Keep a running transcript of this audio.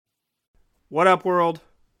What up, world?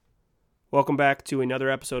 Welcome back to another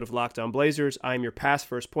episode of Locked On Blazers. I'm your pass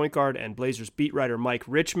first point guard and Blazers beat writer Mike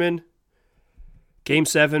Richman. Game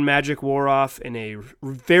 7 magic wore off in a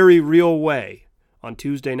very real way on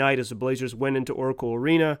Tuesday night as the Blazers went into Oracle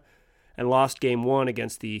Arena and lost Game 1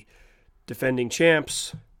 against the defending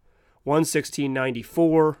champs, 116-94.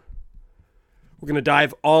 We're going to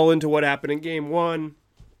dive all into what happened in Game 1.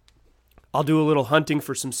 I'll do a little hunting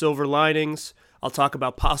for some silver linings. I'll talk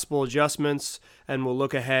about possible adjustments, and we'll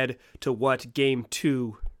look ahead to what Game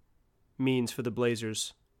 2 means for the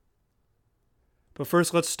Blazers. But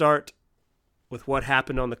first, let's start with what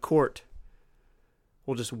happened on the court.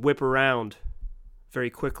 We'll just whip around very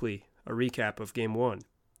quickly a recap of Game 1.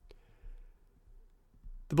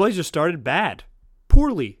 The Blazers started bad.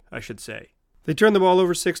 Poorly, I should say. They turned the ball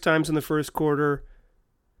over 6 times in the first quarter.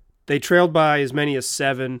 They trailed by as many as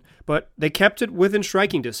 7, but they kept it within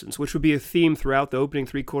striking distance, which would be a theme throughout the opening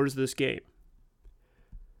 3 quarters of this game.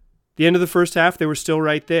 The end of the first half, they were still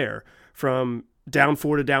right there, from down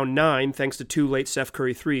 4 to down 9, thanks to 2 late Steph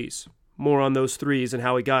Curry threes. More on those threes and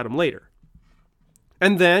how he got them later.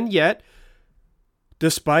 And then, yet,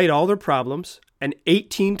 despite all their problems, and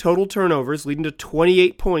 18 total turnovers leading to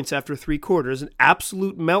 28 points after 3 quarters, an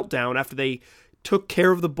absolute meltdown after they took care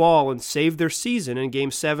of the ball and saved their season in Game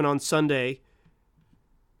 7 on Sunday,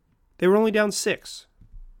 they were only down 6.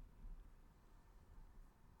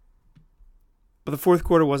 But the fourth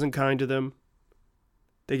quarter wasn't kind to them.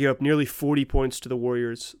 They gave up nearly 40 points to the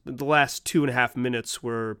Warriors. The last 2.5 minutes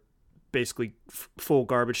were basically full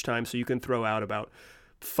garbage time, so you can throw out about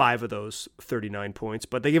 5 of those 39 points.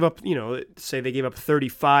 But they gave up, say they gave up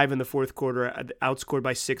 35 in the fourth quarter, outscored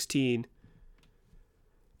by 16.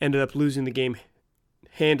 Ended up losing the game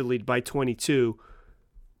handily by 22.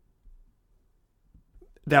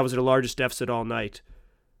 That was their largest deficit all night.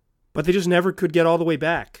 But they just never could get all the way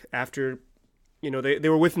back. After, they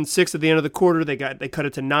were within 6 at the end of the quarter. They cut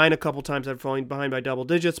it to 9 a couple times after falling behind by double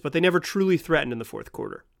digits, but they never truly threatened in the fourth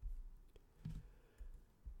quarter.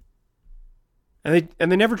 And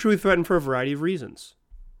they never truly threatened for a variety of reasons.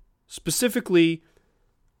 Specifically,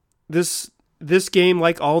 this game,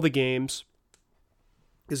 like all the games,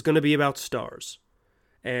 is going to be about stars.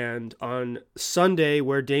 And on Sunday,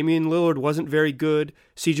 where Damian Lillard wasn't very good,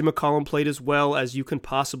 CJ McCollum played as well as you can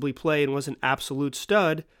possibly play and was an absolute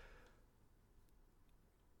stud.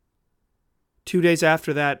 2 days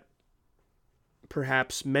after that,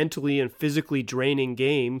 perhaps mentally and physically draining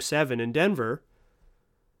Game 7 in Denver,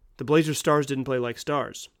 the Blazers stars didn't play like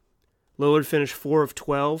stars. Lillard finished 4 of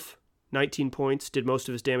 12, 19 points, did most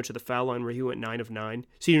of his damage at the foul line where he went 9 of 9.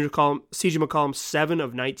 CJ McCollum 7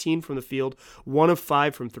 of 19 from the field, 1 of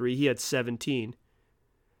 5 from 3. He had 17.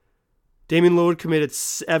 Damian Lillard committed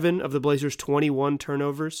 7 of the Blazers' 21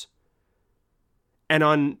 turnovers.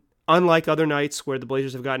 And unlike other nights where the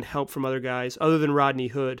Blazers have gotten help from other guys, other than Rodney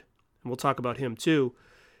Hood, and we'll talk about him too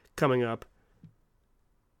coming up,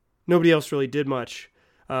 nobody else really did much.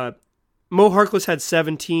 Mo Harkless had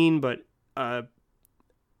 17, but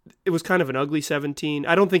it was kind of an ugly 17.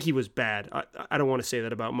 I don't think he was bad. I don't want to say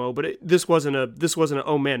that about Mo, but this wasn't a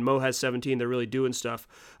oh man, Mo has 17. They're really doing stuff.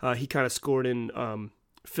 He kind of scored in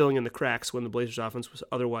filling in the cracks when the Blazers offense was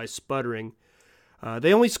otherwise sputtering.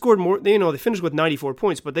 They only scored more. They finished with 94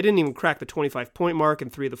 points, but they didn't even crack the 25-point mark in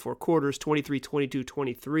 3 of the 4 quarters. 23, 22,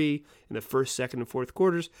 23 in the first, second, and fourth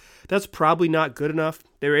quarters. That's probably not good enough.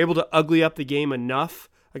 They were able to ugly up the game enough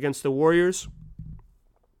against the Warriors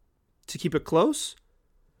to keep it close.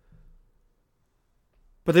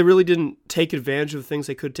 But they really didn't take advantage of the things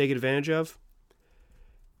they could take advantage of.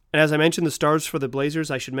 And as I mentioned, the stars for the Blazers,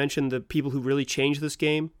 I should mention the people who really changed this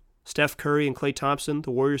game. Steph Curry and Klay Thompson,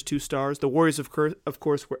 the Warriors' 2 stars. The Warriors, of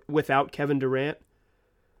course, were without Kevin Durant.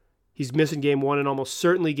 He's missing Game 1 and almost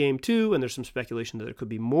certainly Game 2, and there's some speculation that there could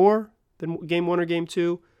be more than Game 1 or Game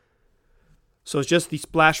 2. So it's just the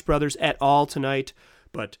Splash Brothers et al. Tonight.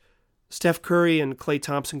 But Steph Curry and Klay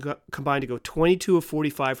Thompson combined to go 22 of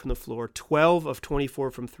 45 from the floor, 12 of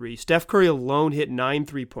 24 from 3. Steph Curry alone hit 9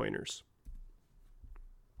 3-pointers.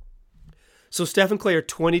 So Steph and Klay are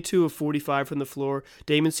 22 of 45 from the floor.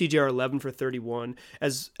 Dame and CJ are 11 for 31.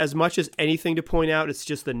 As much as anything to point out, it's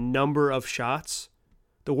just the number of shots.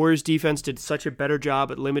 The Warriors defense did such a better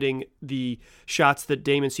job at limiting the shots that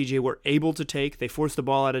Dame and CJ were able to take. They forced the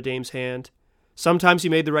ball out of Dame's hand. Sometimes he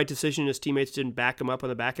made the right decision and his teammates didn't back him up on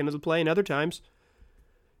the back end of the play, and other times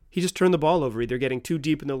he just turned the ball over, either getting too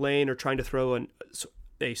deep in the lane or trying to throw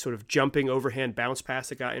a sort of jumping overhand bounce pass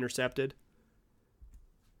that got intercepted.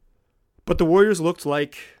 But the Warriors looked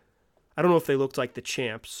like, I don't know if they looked like the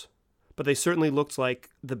champs, but they certainly looked like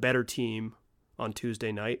the better team on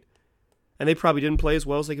Tuesday night. and they probably didn't play as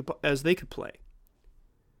well as they could play.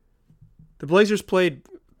 The Blazers played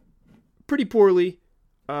pretty poorly,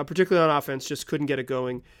 particularly on offense, just couldn't get it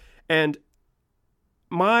going. And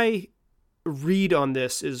my read on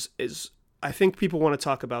this is I think people want to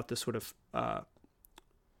talk about this sort of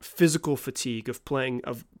physical fatigue of playing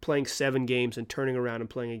 7 games and turning around and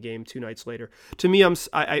playing a game 2 nights later. To me,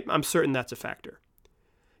 I'm certain that's a factor.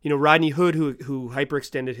 Rodney Hood, who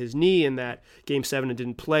hyperextended his knee in that Game 7 and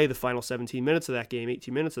didn't play the final 17 minutes of that game,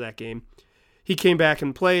 18 minutes of that game, he came back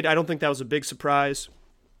and played. I don't think that was a big surprise.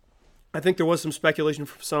 I think there was some speculation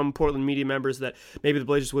from some Portland media members that maybe the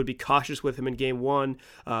Blazers would be cautious with him in Game 1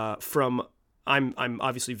 I'm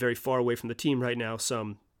obviously very far away from the team right now,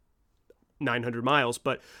 some 900 miles,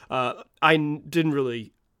 but I didn't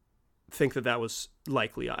really think that was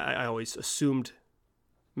likely. I always assumed,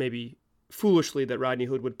 maybe foolishly, that Rodney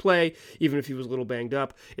Hood would play, even if he was a little banged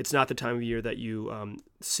up. It's not the time of year that you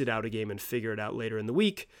sit out a game and figure it out later in the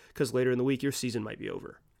week, because later in the week your season might be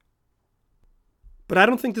over. But I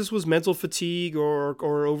don't think this was mental fatigue or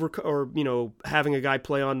having a guy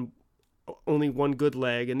play on only one good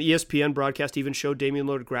leg. And the ESPN broadcast even showed Damian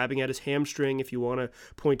Lillard grabbing at his hamstring. If you want to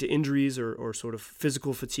point to injuries or sort of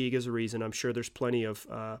physical fatigue as a reason, I'm sure there's plenty of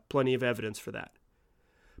evidence for that.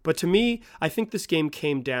 But to me, I think this game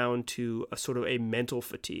came down to a sort of a mental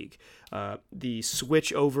fatigue. The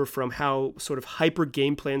switch over from how sort of hyper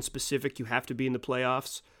game plan specific you have to be in the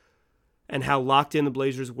playoffs and how locked in the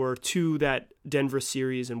Blazers were to that Denver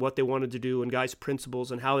series and what they wanted to do and guys' principles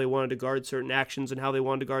and how they wanted to guard certain actions and how they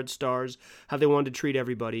wanted to guard stars, how they wanted to treat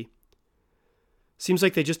everybody. Seems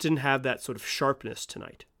like they just didn't have that sort of sharpness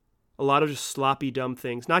tonight. A lot of just sloppy, dumb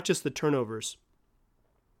things, not just the turnovers,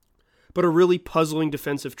 but a really puzzling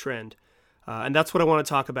defensive trend. And that's what I want to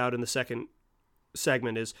talk about in the second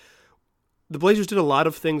segment is the Blazers did a lot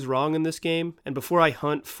of things wrong in this game. And before I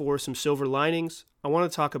hunt for some silver linings, I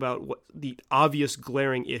want to talk about what the obvious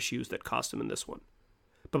glaring issues that cost them in this one.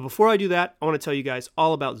 But before I do that, I want to tell you guys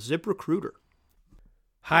all about ZipRecruiter.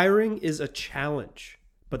 Hiring is a challenge,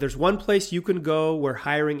 but there's one place you can go where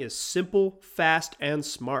hiring is simple, fast, and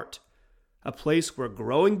smart. A place where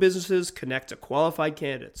growing businesses connect to qualified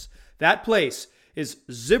candidates. That place is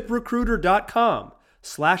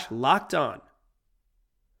ZipRecruiter.com/lockedon.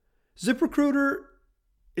 ZipRecruiter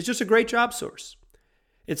is just a great job source.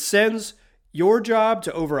 It sends your job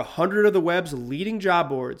to over 100 of the web's leading job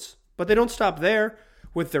boards, but they don't stop there.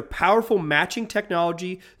 With their powerful matching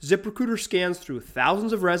technology, ZipRecruiter scans through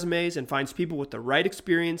thousands of resumes and finds people with the right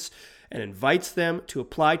experience and invites them to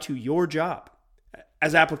apply to your job.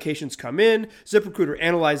 As applications come in, ZipRecruiter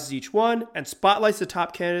analyzes each one and spotlights the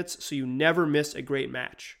top candidates so you never miss a great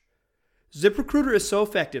match. ZipRecruiter is so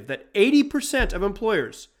effective that 80% of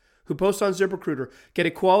employers who post on ZipRecruiter get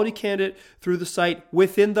a quality candidate through the site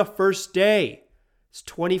within the first day. It's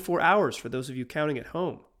 24 hours for those of you counting at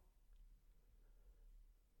home.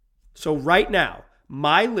 So right now,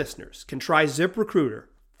 my listeners can try ZipRecruiter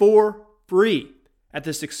for free at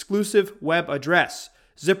this exclusive web address,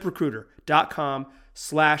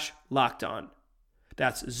 ZipRecruiter.com/lockedon.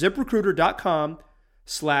 That's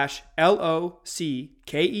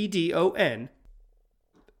ZipRecruiter.com/LOCKEDON.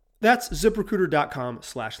 That's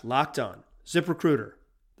ZipRecruiter.com/lockedon. ZipRecruiter,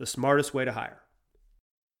 the smartest way to hire.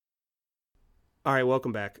 All right,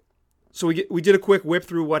 welcome back. So we did a quick whip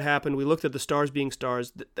through what happened. We looked at the stars being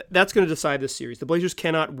stars. That's going to decide this series. The Blazers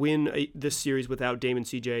cannot win this series without Dame and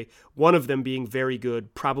CJ, one of them being very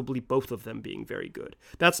good, probably both of them being very good.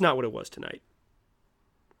 That's not what it was tonight.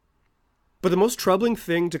 But the most troubling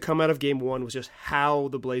thing to come out of Game 1 was just how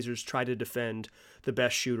the Blazers tried to defend the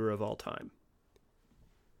best shooter of all time.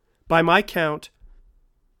 By my count,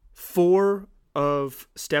 4 of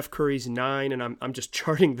Steph Curry's 9, and I'm just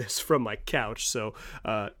charting this from my couch, so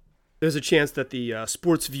there's a chance that the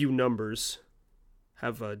Sports View numbers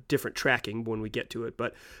have a different tracking when we get to it.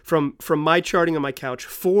 But from my charting on my couch,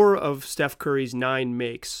 4 of Steph Curry's 9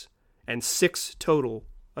 makes and 6 total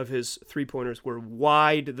of his three-pointers were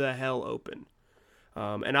wide the hell open.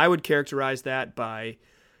 And I would characterize that by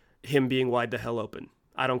him being wide the hell open.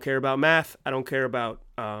 I don't care about math. I don't care about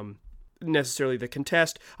necessarily the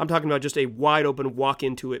contest. I'm talking about just a wide open walk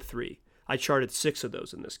into it 3. I charted 6 of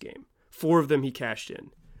those in this game. 4 of them he cashed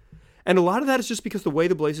in. And a lot of that is just because the way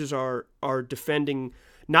the Blazers are defending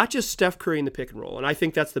not just Steph Curry in the pick and roll, and I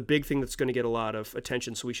think that's the big thing that's going to get a lot of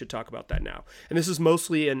attention, so we should talk about that now. And this is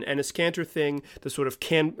mostly an Enes Kanter thing. The sort of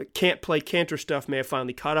can't play Kanter stuff may have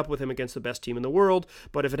finally caught up with him against the best team in the world,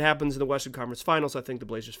 but if it happens in the Western Conference Finals, I think the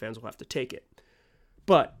Blazers fans will have to take it.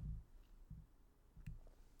 But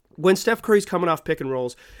when Steph Curry's coming off pick and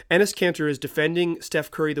rolls, Enes Kanter is defending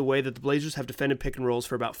Steph Curry the way that the Blazers have defended pick and rolls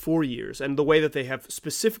for about 4 years, and the way that they have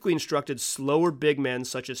specifically instructed slower big men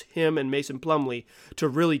such as him and Mason Plumlee to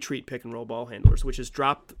really treat pick and roll ball handlers, which is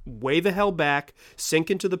drop way the hell back,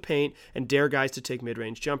 sink into the paint, and dare guys to take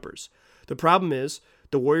mid-range jumpers. The problem is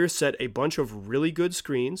the Warriors set a bunch of really good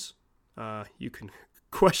screens. You can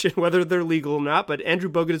question whether they're legal or not, but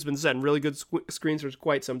Andrew Bogut has been setting really good screens for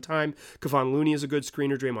quite some time. Kevon Looney is a good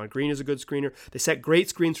screener. Draymond Green is a good screener. They set great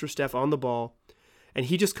screens for Steph on the ball, and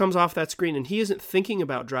he just comes off that screen, and he isn't thinking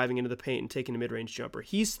about driving into the paint and taking a mid-range jumper.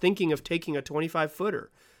 He's thinking of taking a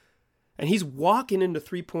 25-footer, and he's walking into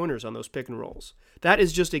three-pointers on those pick and rolls. That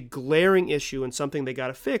is just a glaring issue and something they got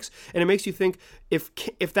to fix, and it makes you think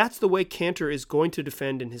if that's the way Kanter is going to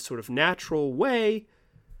defend in his sort of natural way,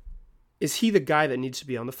 is he the guy that needs to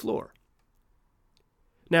be on the floor?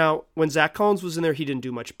 Now, when Zach Collins was in there, he didn't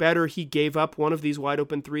do much better. He gave up one of these wide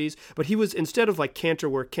open threes, but he was, instead of like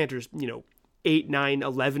Kanter, where Kanter's, 8, 9,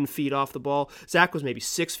 11 feet off the ball, Zach was maybe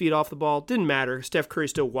 6 feet off the ball. Didn't matter. Steph Curry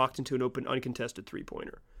still walked into an open, uncontested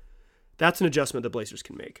three-pointer. That's an adjustment the Blazers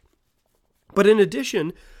can make. But in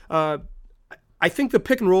addition, I think the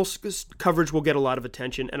pick and roll coverage will get a lot of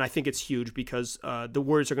attention, and I think it's huge because the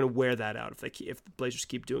Warriors are going to wear that out if the Blazers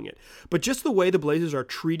keep doing it. But just the way the Blazers are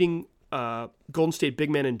treating Golden State big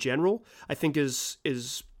men in general, I think is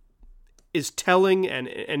telling, and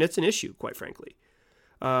it's an issue, quite frankly.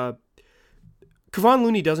 Kevon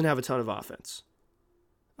Looney doesn't have a ton of offense.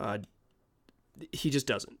 He just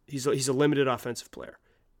doesn't. He's a limited offensive player.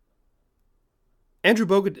 Andrew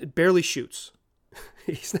Bogut barely shoots.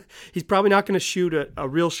 He's probably not going to shoot a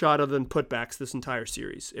real shot other than putbacks this entire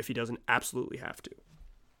series if he doesn't absolutely have to.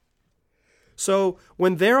 So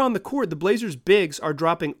when they're on the court, the Blazers' bigs are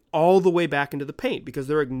dropping all the way back into the paint because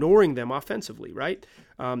they're ignoring them offensively, right?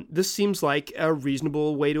 This seems like a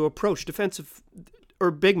reasonable way to approach defensive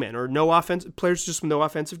or big men or no offense players just with no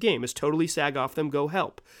offensive game is totally sag off them, go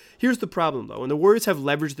help. Here's the problem though, and the Warriors have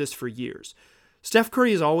leveraged this for years. Steph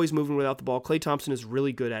Curry is always moving without the ball. Klay Thompson is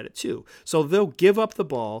really good at it too. So they'll give up the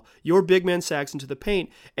ball, your big man sags into the paint,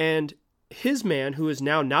 and his man, who is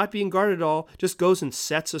now not being guarded at all, just goes and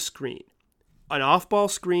sets a screen. An off-ball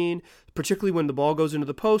screen, particularly when the ball goes into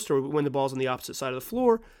the post or when the ball's on the opposite side of the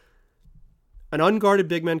floor. An unguarded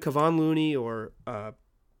big man, Kevon Looney or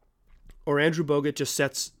Andrew Bogut, just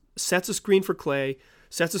sets a screen for Klay,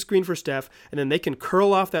 sets a screen for Steph, and then they can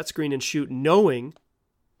curl off that screen and shoot knowing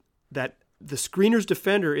that the screener's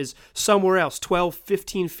defender is somewhere else, 12,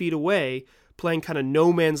 15 feet away, playing kind of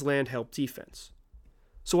no man's land help defense.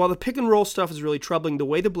 So while the pick and roll stuff is really troubling, the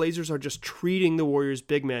way the Blazers are just treating the Warriors'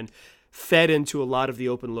 big men fed into a lot of the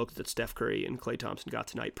open looks that Steph Curry and Klay Thompson got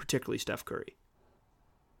tonight, particularly Steph Curry.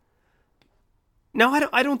 Now,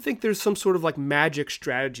 I don't think there's some sort of like magic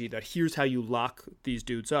strategy that here's how you lock these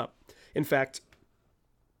dudes up. In fact,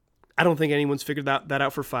 I don't think anyone's figured that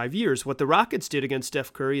out for 5 years. What the Rockets did against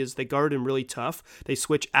Steph Curry is they guarded him really tough. They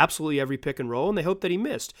switch absolutely every pick and roll, and they hoped that he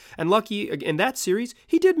missed. And lucky, in that series,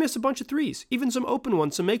 he did miss a bunch of threes, even some open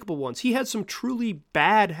ones, some makeable ones. He had some truly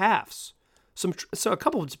bad halves, so a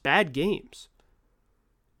couple of bad games.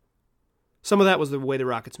 Some of that was the way the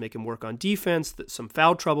Rockets make him work on defense, some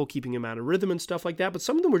foul trouble, keeping him out of rhythm and stuff like that, but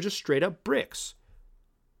some of them were just straight up bricks.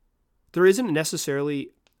 There isn't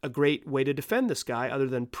necessarily a great way to defend this guy other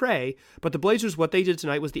than pray, but the Blazers, what they did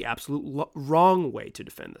tonight was the absolute wrong way to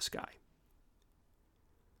defend this guy.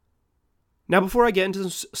 Now, before I get into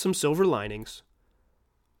some silver linings,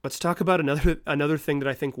 let's talk about another thing that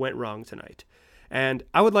I think went wrong tonight. And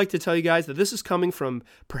I would like to tell you guys that this is coming from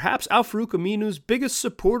perhaps Al-Farouq Aminu's biggest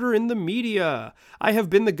supporter in the media. I have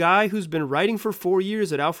been the guy who's been writing for 4 years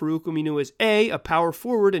that Al-Farouq Aminu is A, power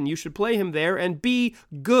forward, and you should play him there, and B,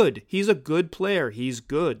 good. He's a good player. He's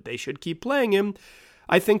good. They should keep playing him.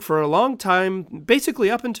 I think for a long time,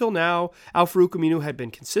 basically up until now, Al-Farouq Aminu had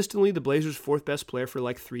been consistently the Blazers' fourth best player for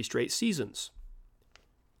like 3 straight seasons.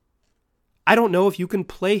 I don't know if you can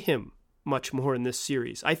play him much more in this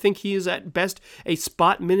series. I think he is at best a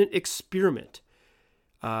spot minute experiment.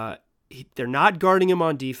 They're not guarding him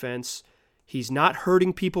on defense. He's not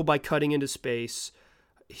hurting people by cutting into space.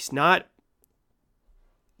 He's not,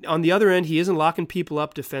 on the other end, he isn't locking people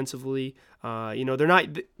up defensively. They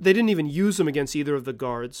didn't even use him against either of the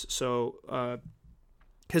guards. So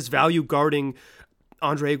his value guarding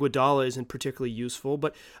Andre Iguodala isn't particularly useful,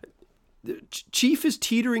 but Chief is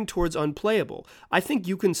teetering towards unplayable. I think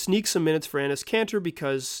you can sneak some minutes for Enes Kanter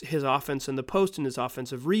because his offense in the post and his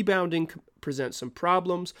offensive rebounding present some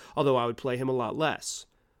problems, although I would play him a lot less.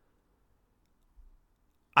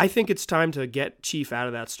 I think it's time to get Chief out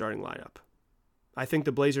of that starting lineup. I think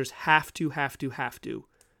the Blazers have to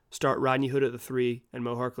start Rodney Hood at the 3 and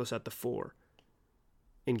Mo Harkless at the 4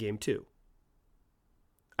 in Game 2.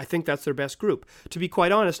 I think that's their best group. To be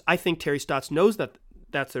quite honest, I think Terry Stotts knows that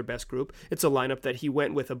that's their best group. It's a lineup that he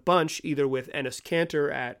went with a bunch, either with Enes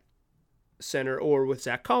Kanter at center or with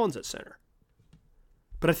Zach Collins at center.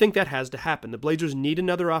 But I think that has to happen. The Blazers need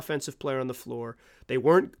another offensive player on the floor. They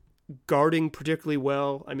weren't guarding particularly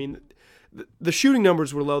well. I mean, the shooting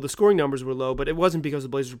numbers were low, the scoring numbers were low, but it wasn't because the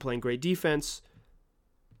Blazers were playing great defense.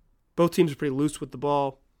 Both teams are pretty loose with the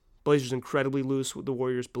ball. Blazers incredibly loose, with the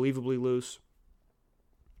Warriors believably loose.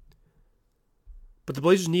 But the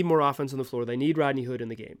Blazers need more offense on the floor. They need Rodney Hood in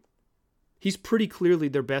the game. He's pretty clearly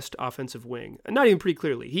their best offensive wing. Not even pretty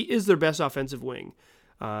clearly. He is their best offensive wing,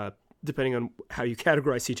 depending on how you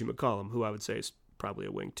categorize C.J. McCollum, who I would say is probably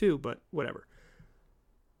a wing too, but whatever.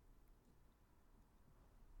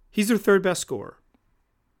 He's their third best scorer.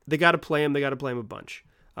 They got to play him. They got to play him a bunch.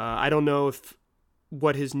 I don't know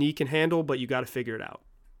what his knee can handle, but you got to figure it out.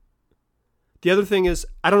 The other thing is,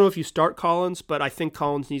 I don't know if you start Collins, but I think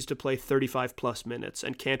Collins needs to play 35-plus minutes,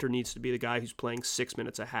 and Kanter needs to be the guy who's playing 6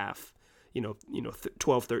 minutes a half,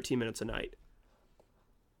 12, 13 minutes a night.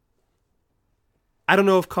 I don't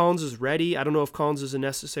know if Collins is ready. I don't know if Collins is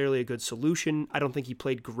necessarily a good solution. I don't think he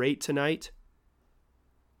played great tonight.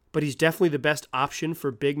 But he's definitely the best option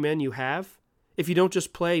for big men you have. If you don't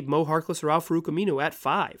just play Mo Harkless or Al-Farouq Aminu at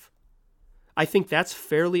 5. I think that's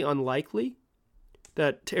fairly unlikely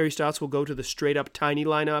that Terry Stotts will go to the straight-up tiny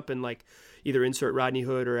lineup and either insert Rodney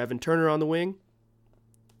Hood or Evan Turner on the wing.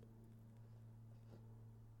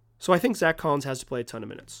 So I think Zach Collins has to play a ton of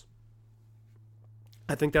minutes.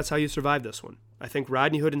 I think that's how you survive this one. I think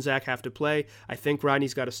Rodney Hood and Zach have to play. I think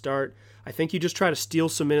Rodney's got to start. I think you just try to steal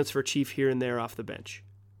some minutes for Chief here and there off the bench.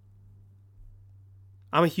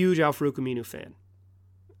 I'm a huge Al-Farouq Aminu fan.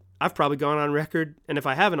 I've probably gone on record, and if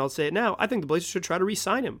I haven't, I'll say it now. I think the Blazers should try to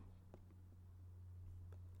re-sign him.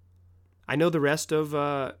 I know the rest of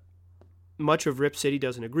much of Rip City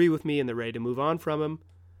doesn't agree with me, and they're ready to move on from him.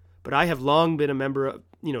 But I have long been a member of,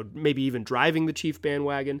 maybe even driving the Chief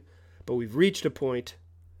bandwagon. But we've reached a point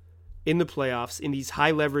in the playoffs, in these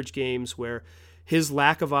high-leverage games, where his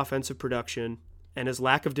lack of offensive production and his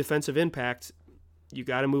lack of defensive impact, you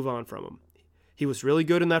got to move on from him. He was really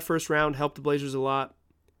good in that first round, helped the Blazers a lot.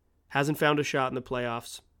 Hasn't found a shot in the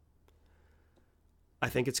playoffs. I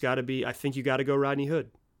think you got to go Rodney Hood.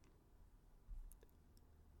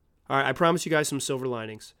 All right, I promise you guys some silver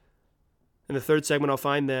linings. In the third segment, I'll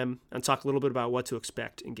find them and talk a little bit about what to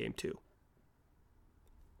expect in Game 2.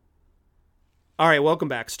 All right, welcome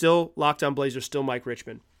back. Still Locked On Blazers, still Mike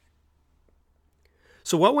Richman.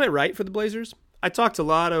 So what went right for the Blazers? I've talked a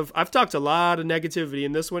lot of negativity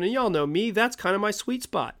in this one, and y'all know me, that's kind of my sweet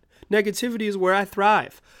spot. Negativity is where I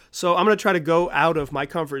thrive. So I'm going to try to go out of my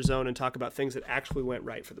comfort zone and talk about things that actually went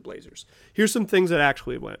right for the Blazers. Here's some things that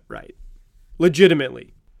actually went right.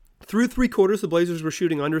 Legitimately. Through 3 quarters, the Blazers were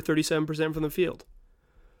shooting under 37% from the field.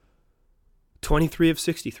 23 of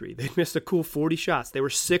 63. They missed a cool 40 shots. They were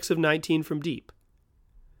 6 of 19 from deep.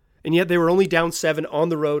 And yet they were only down 7 on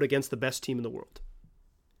the road against the best team in the world.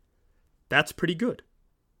 That's pretty good.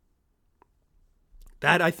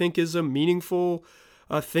 That, I think, is a meaningful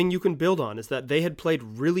thing you can build on, is that they had played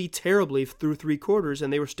really terribly through 3 quarters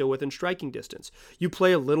and they were still within striking distance. You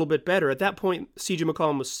play a little bit better. At that point, C.J.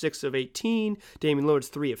 McCollum was 6 of 18. Damian Lillard's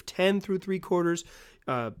 3 of 10 through 3 quarters.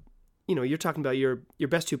 You're talking about your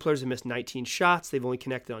best 2 players have missed 19 shots. They've only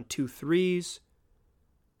connected on 2 threes.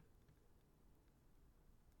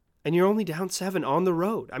 And you're only down 7 on the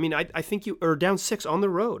road. I mean, I think or down 6 on the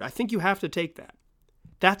road. I think you have to take that.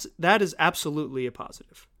 That is absolutely a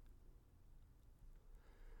positive.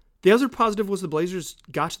 The other positive was the Blazers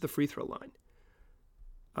got to the free throw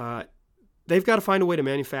line. They've got to find a way to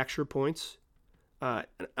manufacture points.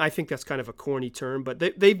 I think that's kind of a corny term, but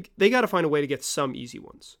they got to find a way to get some easy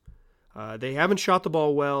ones. They haven't shot the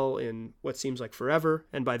ball well in what seems like forever,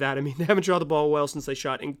 and by that I mean they haven't shot the ball well since they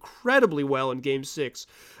shot incredibly well in Game 6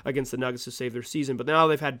 against the Nuggets to save their season, but now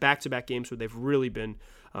they've had back-to-back games where they've really been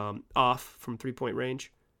off from three-point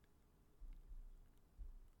range.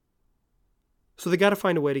 So they got to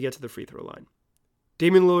find a way to get to the free throw line.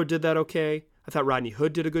 Damian Lillard did that okay. I thought Rodney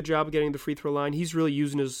Hood did a good job of getting to the free throw line. He's really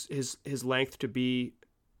using his length to be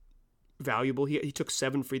valuable. He took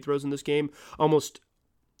 7 free throws in this game. Almost,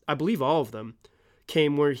 I believe all of them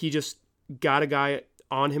came where he just got a guy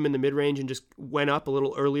on him in the mid-range and just went up a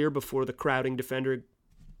little earlier before the crowding defender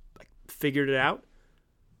figured it out.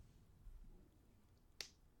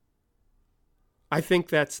 I think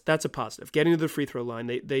that's a positive. Getting to the free throw line.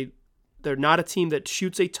 They're not a team that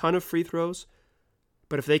shoots a ton of free throws,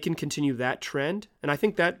 but if they can continue that trend, and I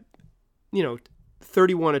think that,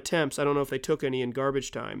 31 attempts. I don't know if they took any in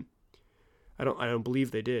garbage time. I don't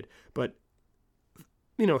believe they did. But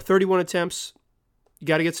 31 attempts, you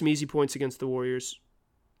got to get some easy points against the Warriors.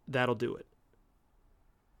 That'll do it.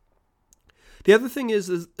 The other thing is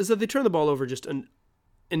that they turn the ball over just an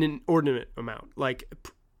inordinate amount. Like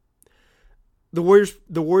the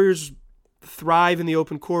Warriors thrive in the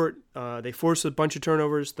open court. They force a bunch of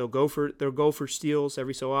turnovers. They'll go for steals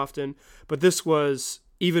every so often. But this was,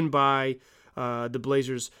 even by the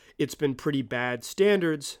Blazers, it's been pretty bad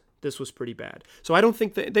standards. This was pretty bad. So I don't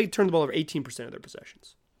think they turned the ball over 18% of their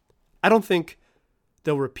possessions. I don't think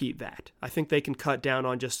they'll repeat that. I think they can cut down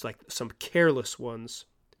on just like some careless ones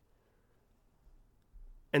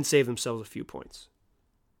and save themselves a few points.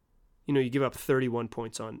 You give up 31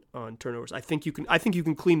 points on turnovers. I think you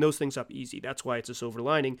can clean those things up easy. That's why it's a silver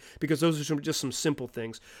lining, because those are just some simple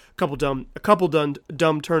things. A couple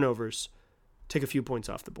dumb turnovers take a few points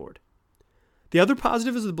off the board. The other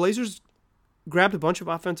positive is the Blazers grabbed a bunch of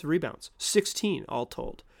offensive rebounds, 16 all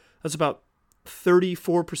told. That's about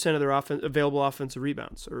 34% of their available offensive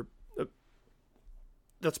rebounds.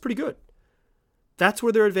 That's pretty good. That's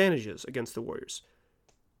where their advantage is against the Warriors.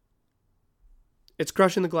 It's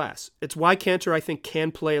crushing the glass. It's why Kanter, I think,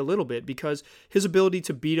 can play a little bit, because his ability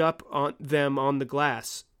to beat up on them on the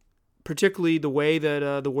glass, particularly the way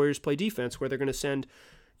that the Warriors play defense, where they're going to send,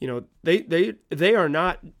 they are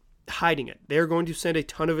not hiding it. They're going to send a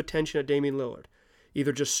ton of attention at Damian Lillard,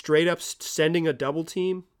 either just straight up sending a double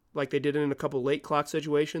team like they did in a couple late clock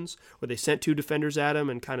situations where they sent two defenders at him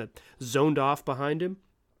and kind of zoned off behind him,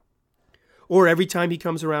 or every time he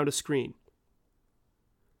comes around a screen,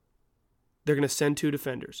 they're going to send two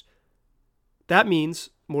defenders. That means,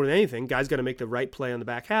 more than anything, guys got to make the right play on the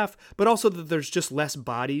back half, but also that there's just less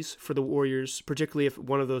bodies for the Warriors, particularly if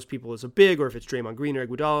one of those people is a big, or if it's Draymond Green or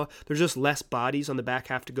Iguodala. There's just less bodies on the back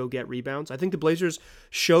half to go get rebounds. I think the Blazers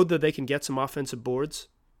showed that they can get some offensive boards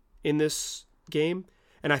in this game,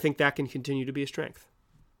 and I think that can continue to be a strength.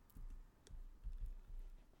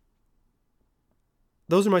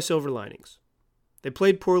 Those are my silver linings. They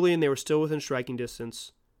played poorly and they were still within striking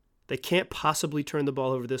distance. They can't possibly turn the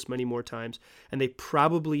ball over this many more times, and they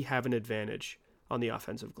probably have an advantage on the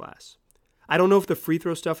offensive glass. I don't know if the free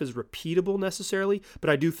throw stuff is repeatable necessarily, but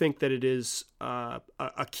I do think that it is a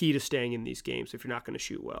key to staying in these games if you're not going to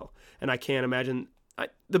shoot well. And I can't imagine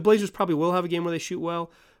the Blazers probably will have a game where they shoot well,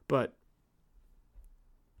 but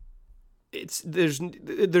there's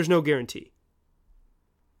no guarantee.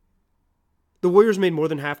 The Warriors made more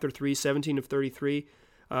than half their threes, 17 of 33.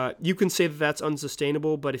 You can say that that's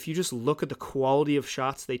unsustainable, but if you just look at the quality of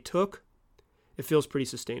shots they took, it feels pretty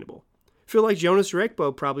sustainable. I feel like Jonas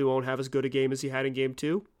Jerebko probably won't have as good a game as he had in Game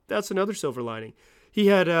 2. That's another silver lining. He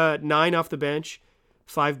had 9 off the bench,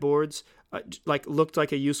 5 boards, looked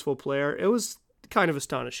like a useful player. It was kind of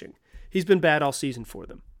astonishing. He's been bad all season for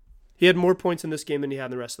them. He had more points in this game than he had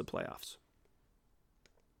in the rest of the playoffs.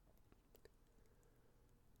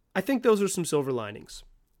 I think those are some silver linings.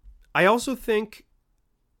 I also think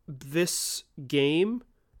this game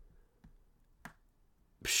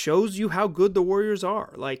shows you how good the Warriors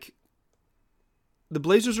are. Like, the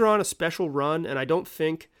Blazers are on a special run, and I don't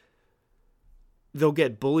think they'll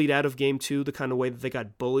get bullied out of Game 2 the kind of way that they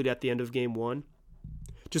got bullied at the end of Game 1,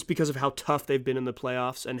 just because of how tough they've been in the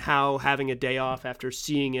playoffs and how having a day off after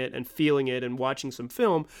seeing it and feeling it and watching some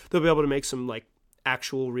film, they'll be able to make some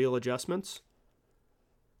actual real adjustments.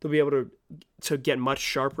 They'll be able to get much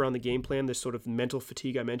sharper on the game plan. This sort of mental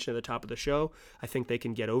fatigue I mentioned at the top of the show, I think they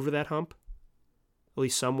can get over that hump, at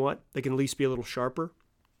least somewhat. They can at least be a little sharper.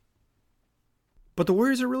 But the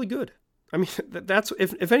Warriors are really good. I mean, that's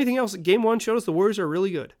if anything else, Game 1 showed us the Warriors are really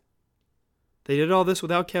good. They did all this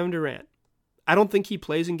without Kevin Durant. I don't think he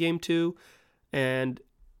plays in Game 2, and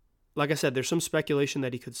like I said, there's some speculation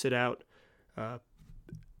that he could sit out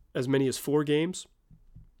as many as 4 games.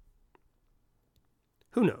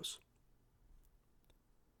 Who knows?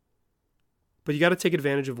 But you got to take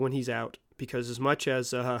advantage of when he's out, because as much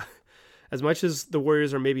as the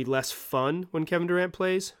Warriors are maybe less fun when Kevin Durant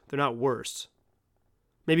plays, they're not worse.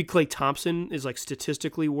 Maybe Klay Thompson is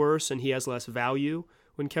statistically worse and he has less value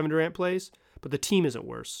when Kevin Durant plays, but the team isn't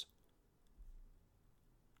worse.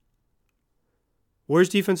 Warriors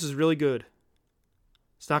defense is really good.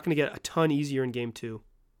 It's not going to get a ton easier in Game 2,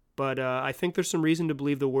 but I think there's some reason to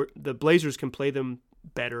believe the Blazers can play them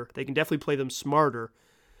better. They can definitely play them smarter,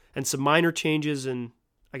 and some minor changes, and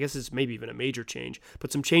I guess it's maybe even a major change,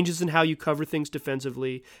 but some changes in how you cover things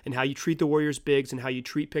defensively and how you treat the Warriors' bigs and how you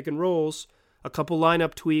treat pick and rolls, a couple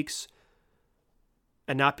lineup tweaks,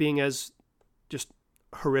 and not being as just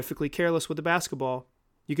horrifically careless with the basketball.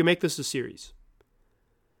 You can make this a series.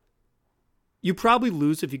 You probably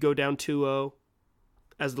lose if you go down 2-0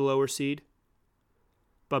 as the lower seed.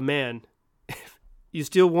 But man, you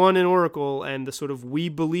still won in Oracle, and the sort of we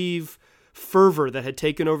believe fervor that had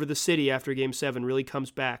taken over the city after Game 7 really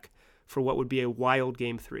comes back for what would be a wild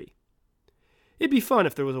Game 3. It'd be fun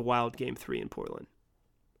if there was a wild Game 3 in Portland.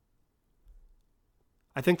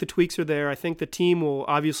 I think the tweaks are there. I think the team will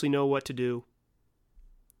obviously know what to do.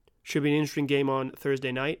 Should be an interesting game on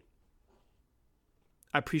Thursday night.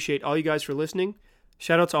 I appreciate all you guys for listening.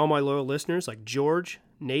 Shout out to all my loyal listeners like George,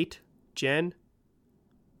 Nate, Jen.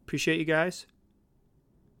 Appreciate you guys.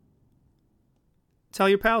 Tell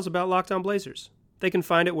your pals about Locked On Blazers. They can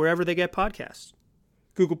find it wherever they get podcasts.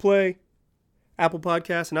 Google Play, Apple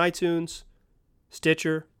Podcasts and iTunes,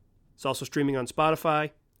 Stitcher. It's also streaming on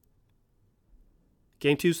Spotify.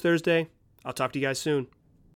 Game 2's Thursday. I'll talk to you guys soon.